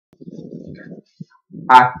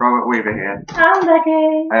Hi, Robert Weaver here. I'm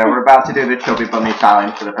Becky. We're about to do the Chubby Bunny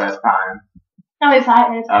challenge for the first time. I'm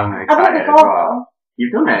excited. I'm I've excited done it as before well. though.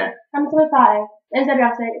 You've done it? I'm so excited. Instead you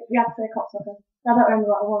have to say cocksucker. I don't remember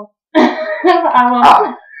what I won. But I won.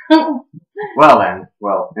 Oh. Well then,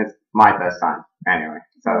 it's my first time. Anyway,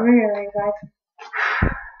 so. I'm really excited.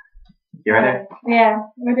 You ready? Yeah,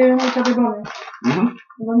 we're doing the Chubby Bunny. Mm-hmm.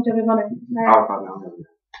 One Chubby Bunny. Oh god, no.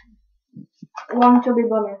 One Chubby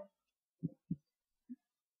Bunny.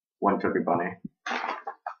 One Chubby Bunny.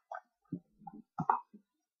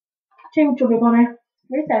 Two Chubby Bunny.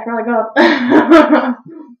 This tastes really good.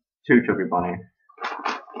 Two Chubby Bunny.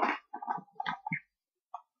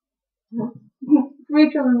 Three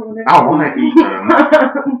Chubby Bunny. I want to eat them.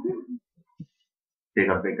 These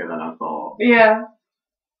are bigger than I thought. Yeah.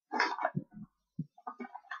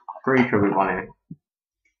 Three Chubby Bunny.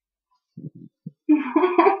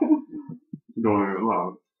 Don't even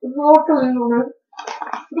love. Four Chubby Bunny.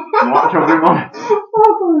 What Chubby Bunny? Four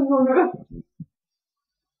Chubby Bunny.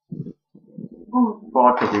 Four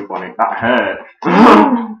Chubby Bunny. That hurts.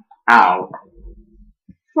 Ow.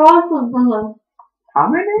 Four Chubby Bunny. How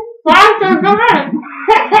many? Four Chubby Bunny.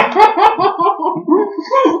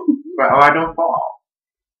 But have I done four?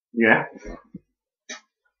 Yeah.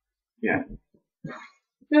 Yeah.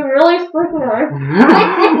 You're really squiggly.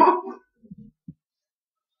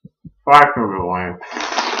 Five Chubby Bunny.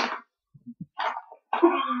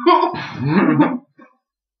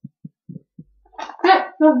 Six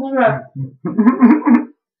Chubby Bunny.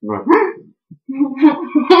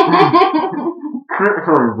 Six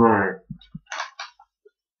Chubby Bunny.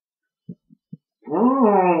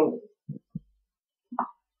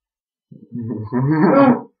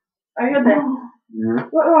 Are you good there? Yeah.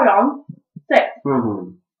 What are we on? 6.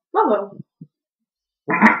 Mhm. 7.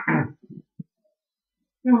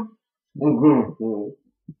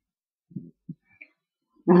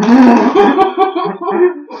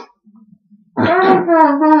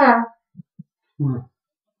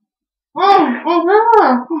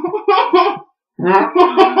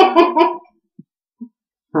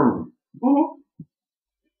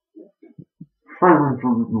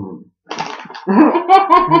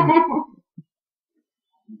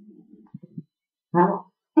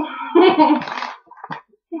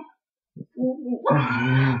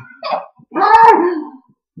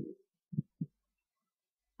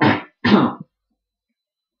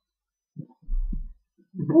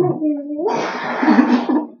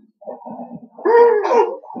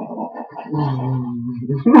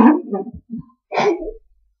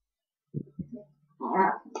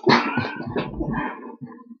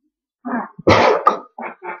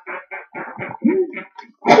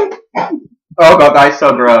 Oh god, that is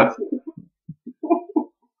so gross.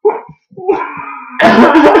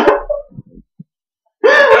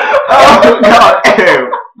 Oh god,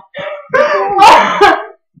 ew.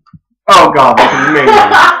 Oh god, that's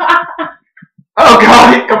amazing. Oh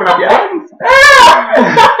god, it's coming up your hands.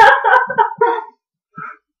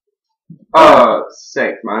 Oh,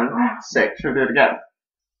 6, man. 6. Should we do it again?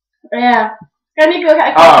 Yeah. Can you go get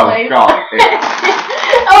a Oh cup, please? god.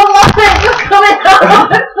 Oh my, you're coming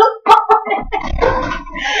out. It's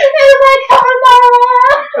like coming down.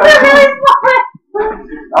 I'm really sorry.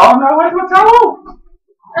 Oh no, where's my towel?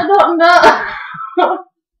 I don't know.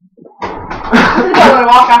 This is going to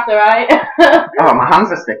walk after, right? Oh, my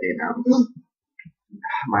hands are sticky now.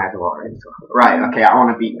 My eyes are watering. Right, okay, I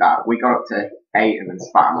want to beat that. We got up to 8 and then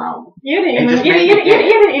spat them out. You didn't even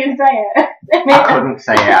say it. I couldn't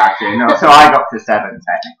say it actually, no, so I got to 7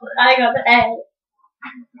 technically. I got to 8.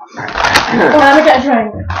 Let me get a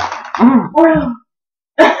drink.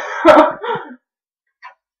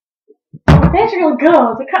 It tastes really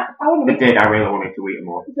good. It did, I really wanted to eat them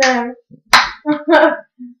all. There.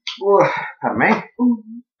 Pardon me?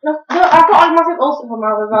 No, I've got like massive ulcer for my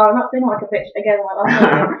mouth as well. I'm not feeling like a bitch again like last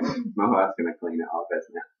night. No, that's gonna clean it up,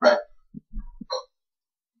 isn't it? Right.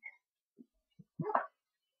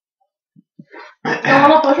 I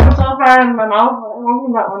want to push myself around in my mouth. I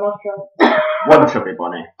want that one nostril. One Chubby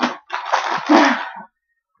Bunny.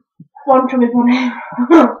 One Chubby Bunny.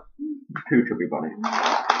 2 Chubby Bunny.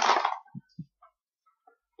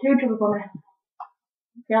 2 Chubby Bunny.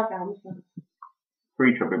 Yeah, I understand.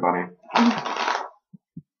 3 Chubby Bunny.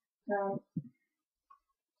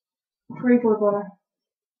 3 Chubby Bunny.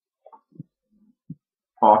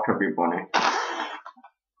 4 Chubby Bunny.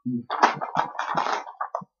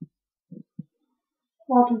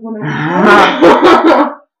 4 Chubby Bunny.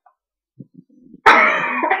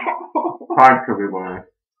 5 Chubby Bunny.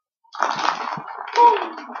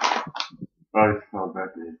 Oh, it's so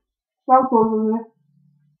Becky. 12 Chubby Bunny.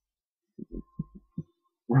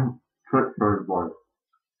 Quick food boy.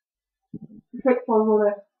 Quick for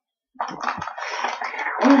water.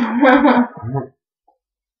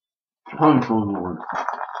 Fun food boy.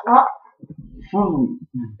 What? Food.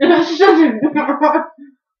 Shut it.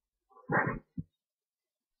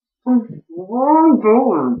 Fun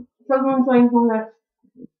food. Someone's saying for this.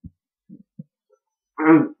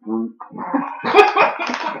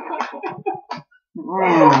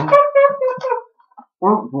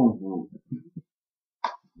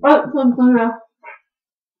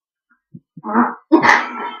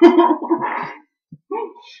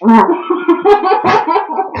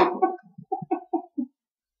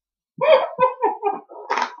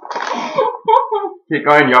 Keep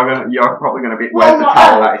going, you're probably gonna be. Where's the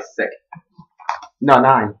towel? That is sick. No,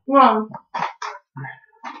 9. No.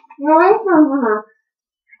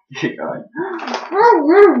 Keep going.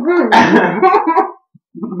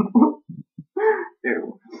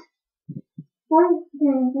 Ew.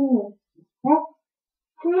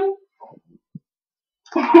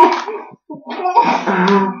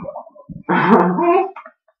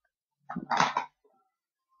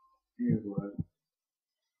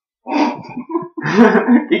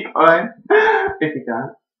 Keep going. If you can.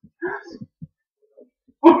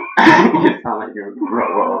 You sound like you're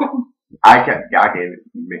wrong. I kept gagging,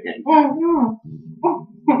 making.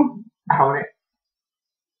 How many?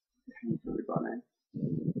 Chubby Bunny.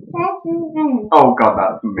 Oh god,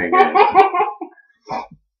 that's Megan.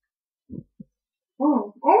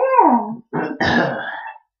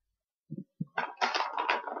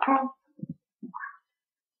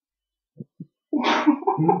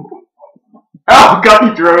 Oh god,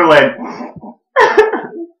 you're drooling.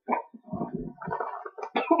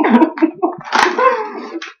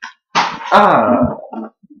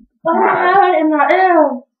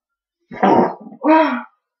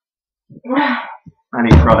 I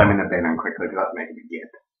need to throw them in the bin and quickly because that's making me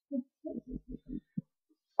gip.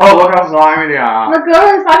 Oh, look how slimy they are. The girl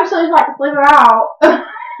inside so just like to slither out. I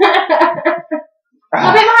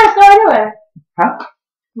beat my high score anyway. Huh? I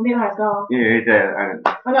beat my high score. Yeah, you did.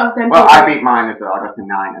 I got a 10. Well, I beat mine as well. I got to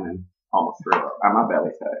 9 and then almost threw up. And my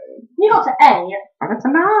belly started. You got to 8. I got to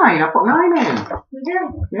 9. I put 9 in. You did?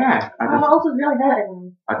 Yeah. My ulcer's really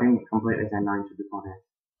hurting. I didn't completely say 9 should be funny.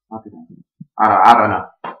 I don't know.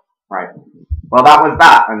 Right. Well, that was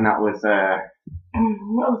that, and that was That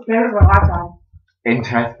was favorite for a lifetime.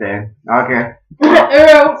 interesting. Okay.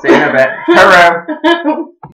 Ew. See you in a bit. Hurrah.